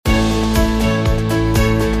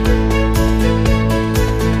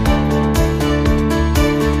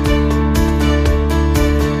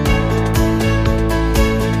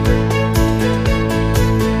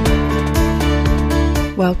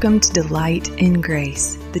Welcome to Delight in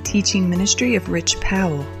Grace, the teaching ministry of Rich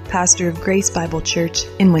Powell, pastor of Grace Bible Church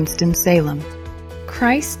in Winston-Salem.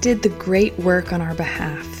 Christ did the great work on our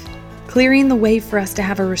behalf, clearing the way for us to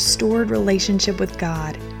have a restored relationship with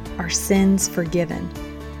God, our sins forgiven.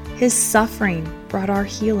 His suffering brought our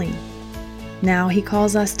healing. Now he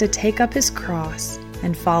calls us to take up his cross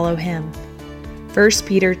and follow him. 1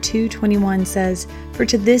 Peter 2:21 says, "For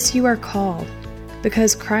to this you are called,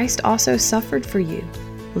 because Christ also suffered for you,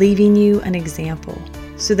 leaving you an example,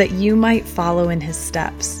 so that you might follow in his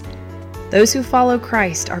steps." Those who follow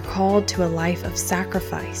Christ are called to a life of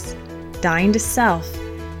sacrifice, dying to self,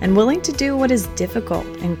 and willing to do what is difficult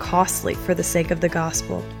and costly for the sake of the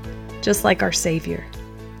gospel, just like our Savior.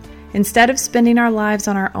 Instead of spending our lives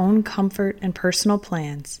on our own comfort and personal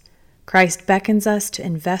plans, Christ beckons us to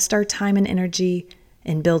invest our time and energy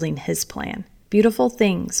in building his plan. Beautiful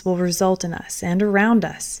things will result in us and around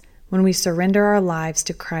us when we surrender our lives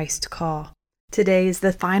to Christ's call. Today is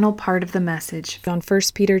the final part of the message on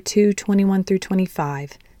 1 Peter 2:21 through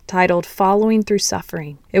 25, titled Following Through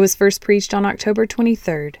Suffering. It was first preached on October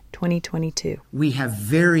 23rd, 2022. We have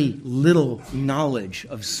very little knowledge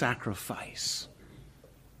of sacrifice.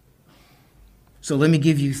 So let me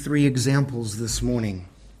give you 3 examples this morning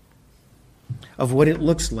of what it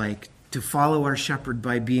looks like to follow our shepherd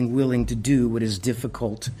by being willing to do what is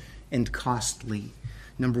difficult and costly.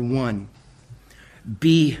 Number 1,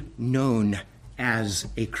 be known as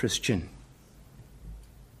a Christian.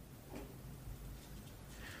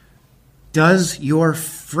 Does your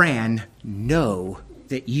friend know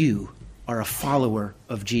that you are a follower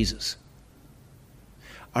of Jesus?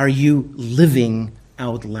 Are you living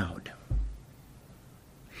out loud?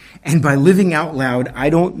 And by living out loud,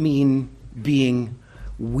 I don't mean being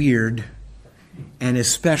weird and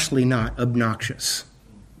especially not obnoxious.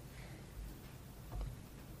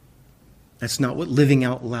 That's not what living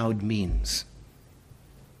out loud means.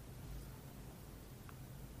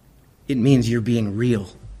 It means you're being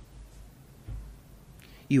real.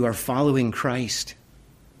 You are following Christ,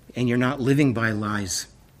 and you're not living by lies.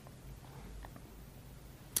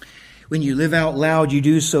 When you live out loud, you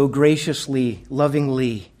do so graciously,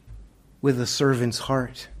 lovingly, with a servant's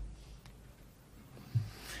heart.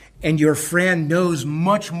 And your friend knows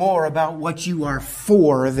much more about what you are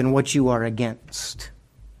for than what you are against.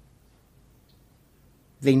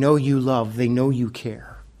 They know you love. They know you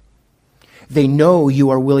care. They know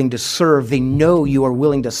you are willing to serve. They know you are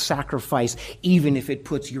willing to sacrifice, even if it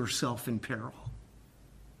puts yourself in peril.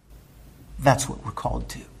 That's what we're called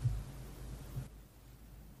to.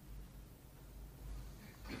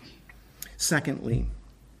 Secondly,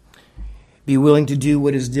 be willing to do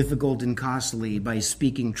what is difficult and costly by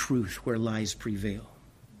speaking truth where lies prevail.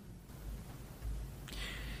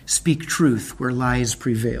 Speak truth where lies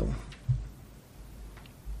prevail.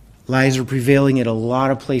 Lies are prevailing at a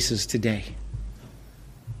lot of places today.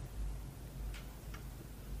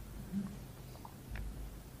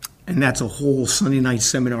 And that's a whole Sunday night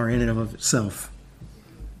seminar in and of itself.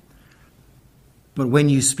 But when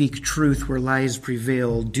you speak truth where lies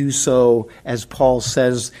prevail, do so, as Paul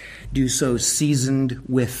says, do so seasoned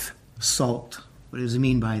with salt. What does it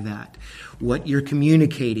mean by that? What you're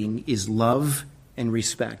communicating is love and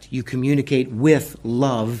respect. You communicate with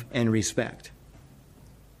love and respect.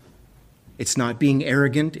 It's not being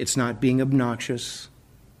arrogant. It's not being obnoxious.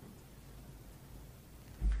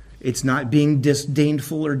 It's not being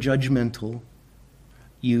disdainful or judgmental.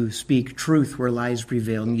 You speak truth where lies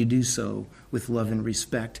prevail, and you do so with love and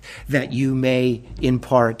respect, that you may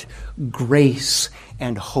impart grace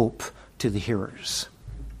and hope to the hearers.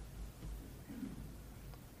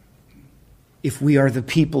 If we are the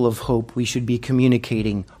people of hope, we should be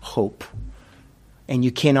communicating hope. And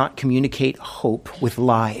you cannot communicate hope with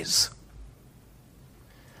lies.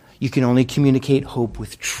 You can only communicate hope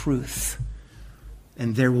with truth.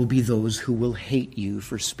 And there will be those who will hate you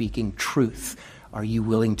for speaking truth. Are you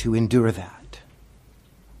willing to endure that?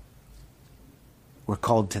 We're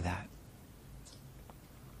called to that.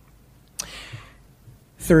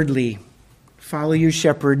 Thirdly, follow your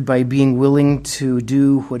shepherd by being willing to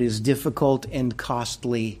do what is difficult and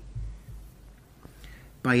costly,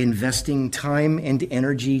 by investing time and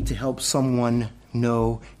energy to help someone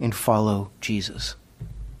know and follow Jesus.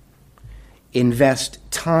 Invest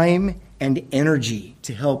time and energy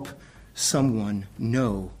to help someone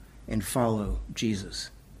know and follow Jesus.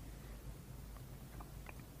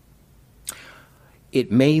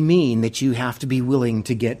 It may mean that you have to be willing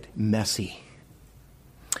to get messy.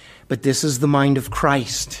 But this is the mind of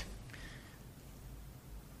Christ.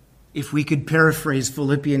 If we could paraphrase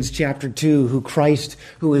Philippians chapter 2, who Christ,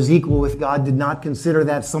 who is equal with God, did not consider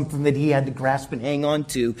that something that he had to grasp and hang on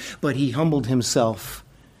to, but he humbled himself.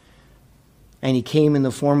 And he came in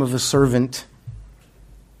the form of a servant.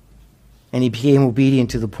 And he became obedient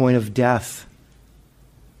to the point of death.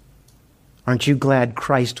 Aren't you glad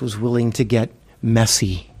Christ was willing to get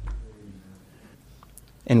messy?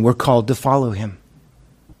 And we're called to follow him.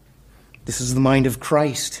 This is the mind of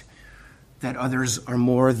Christ, that others are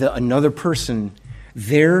more another person.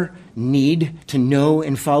 Their need to know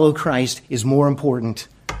and follow Christ is more important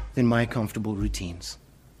than my comfortable routines.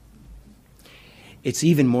 It's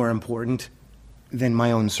even more important than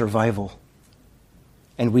my own survival.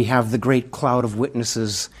 And we have the great cloud of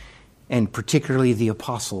witnesses, and particularly the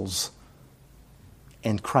apostles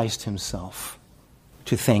and Christ himself,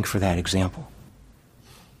 to thank for that example.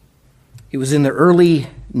 It was in the early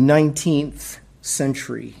 19th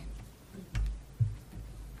century.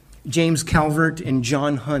 James Calvert and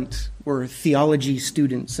John Hunt were theology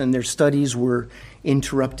students, and their studies were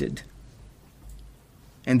interrupted.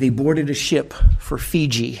 And they boarded a ship for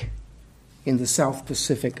Fiji in the South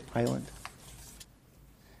Pacific island.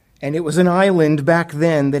 And it was an island back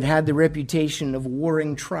then that had the reputation of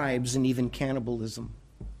warring tribes and even cannibalism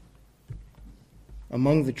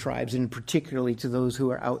among the tribes, and particularly to those who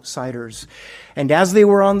are outsiders. And as they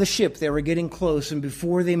were on the ship, they were getting close, and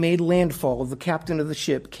before they made landfall, the captain of the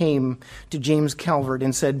ship came to James Calvert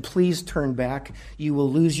and said, "Please turn back. You will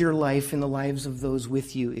lose your life and the lives of those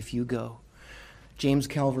with you if you go." James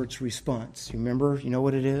Calvert's response, you remember? You know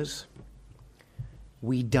what it is?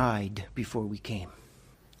 "We died before we came."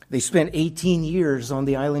 They spent 18 years on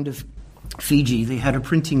the island of Fiji. They had a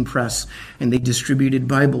printing press, and they distributed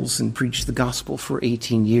Bibles and preached the gospel for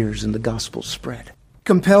 18 years, and the gospel spread.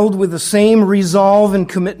 Compelled with the same resolve and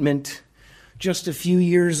commitment, just a few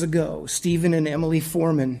years ago, Stephen and Emily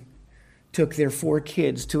Foreman took their 4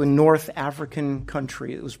 kids to a North African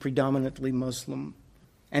country that was predominantly Muslim.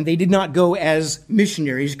 And they did not go as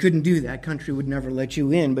missionaries. Couldn't do that. Country would never let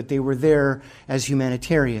you in, but they were there as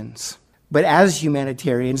humanitarians. But as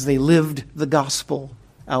humanitarians, they lived the gospel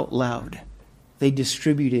out loud. They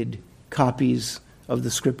distributed copies of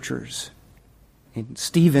the scriptures. And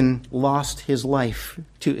Stephen lost his life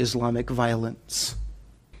to Islamic violence.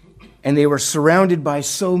 And they were surrounded by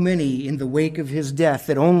so many in the wake of his death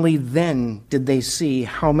that only then did they see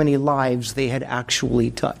how many lives they had actually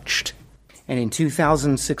touched. And in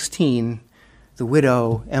 2016, the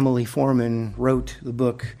widow, Emily Foreman, wrote the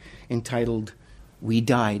book entitled, "We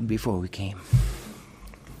Died Before We Came."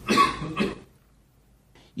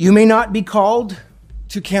 You may not be called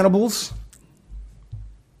to cannibals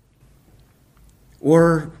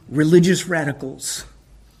or religious radicals,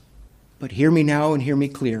 but hear me now and hear me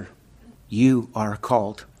clear. You are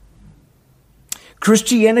called.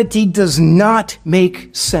 Christianity does not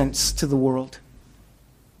make sense to the world.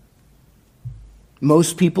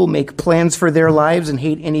 Most people make plans for their lives and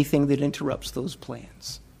hate anything that interrupts those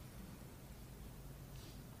plans.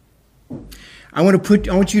 I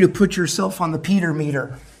want you to put yourself on the Peter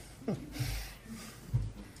meter.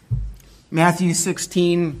 Matthew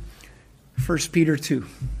 16, 1 Peter 2.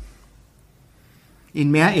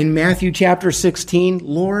 In Matthew chapter 16,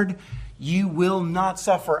 "Lord, you will not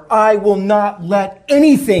suffer. I will not let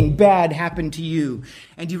anything bad happen to you."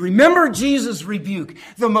 And you remember Jesus' rebuke,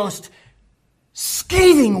 the most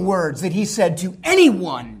scathing words that he said to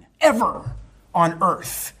anyone ever on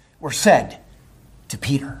earth were said to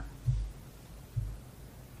Peter.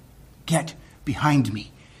 "Get behind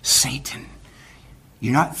me, Satan.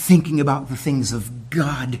 You're not thinking about the things of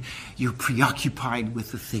God. You're preoccupied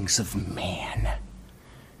with the things of man."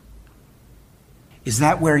 Is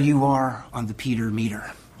that where you are on the Peter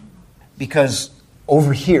meter? Because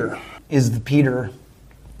over here is the Peter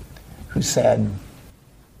who said,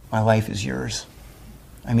 "My life is yours.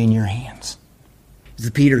 I'm in your hands." The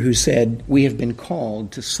Peter who said, "We have been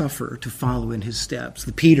called to suffer, to follow in his steps."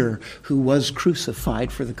 The Peter who was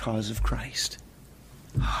crucified for the cause of Christ.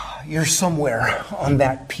 You're somewhere on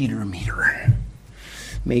that Peter meter.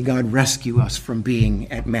 May God rescue us from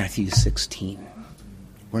being at Matthew 16.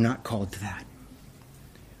 We're not called to that.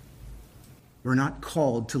 We're not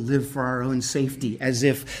called to live for our own safety, as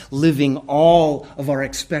if living all of our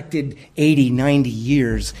expected 80, 90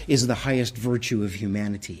 years is the highest virtue of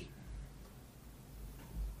humanity.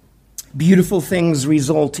 Beautiful things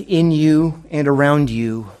result in you and around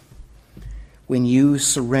you when you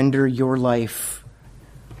surrender your life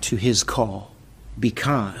to his call,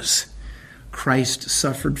 because Christ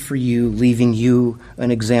suffered for you, leaving you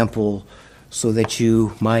an example so that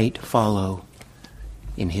you might follow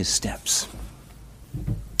in his steps.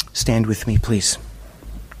 Stand with me, please.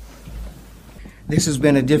 This has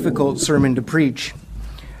been a difficult sermon to preach.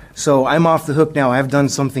 So I'm off the hook now. I've done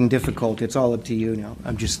something difficult. It's all up to you now.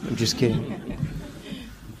 I'm just kidding.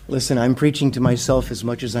 Listen, I'm preaching to myself as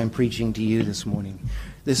much as I'm preaching to you this morning.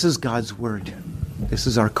 This is God's word. This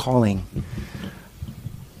is our calling.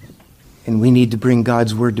 And we need to bring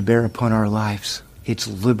God's word to bear upon our lives. It's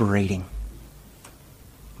liberating.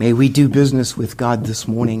 May we do business with God this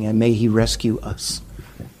morning, and may He rescue us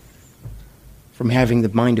from having the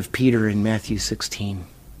mind of Peter in Matthew 16.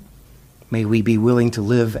 May we be willing to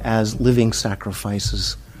live as living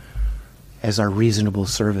sacrifices as our reasonable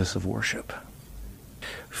service of worship.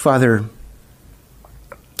 Father,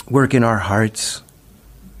 work in our hearts.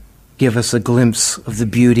 Give us a glimpse of the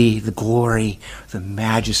beauty, the glory, the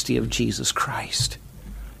majesty of Jesus Christ,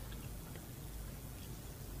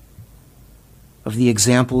 of the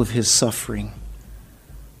example of His suffering,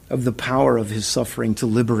 of the power of His suffering to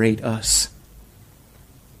liberate us.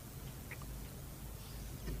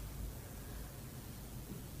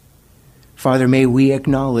 Father, may we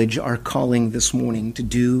acknowledge our calling this morning to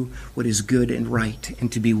do what is good and right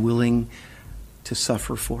and to be willing to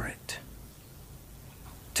suffer for it.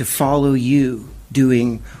 To follow you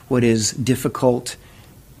doing what is difficult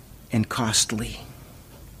and costly.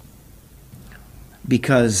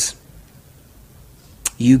 Because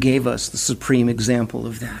you gave us the supreme example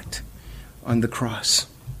of that on the cross.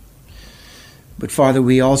 But Father,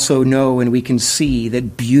 we also know and we can see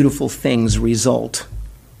that beautiful things result.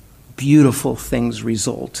 Beautiful things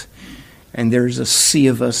result. And there's a sea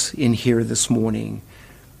of us in here this morning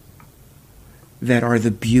that are the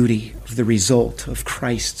beauty of the result of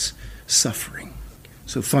Christ's suffering.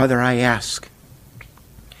 So, Father, I ask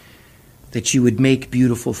that you would make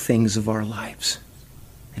beautiful things of our lives.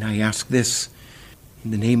 And I ask this in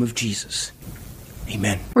the name of Jesus.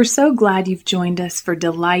 Amen. We're so glad you've joined us for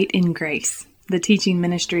Delight in Grace, the teaching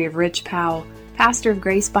ministry of Rich Powell, pastor of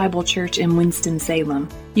Grace Bible Church in Winston-Salem.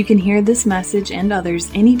 You can hear this message and others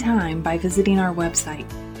anytime by visiting our website,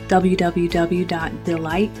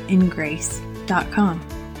 www.delightingrace.com.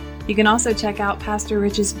 You can also check out Pastor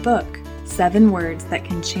Rich's book, 7 Words That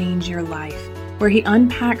Can Change Your Life, where he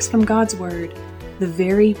unpacks from God's Word the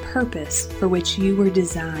very purpose for which you were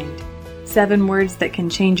designed. 7 Words That Can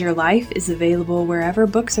Change Your Life is available wherever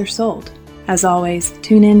books are sold. As always,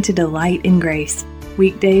 tune in to Delight in Grace,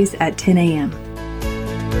 weekdays at 10 a.m.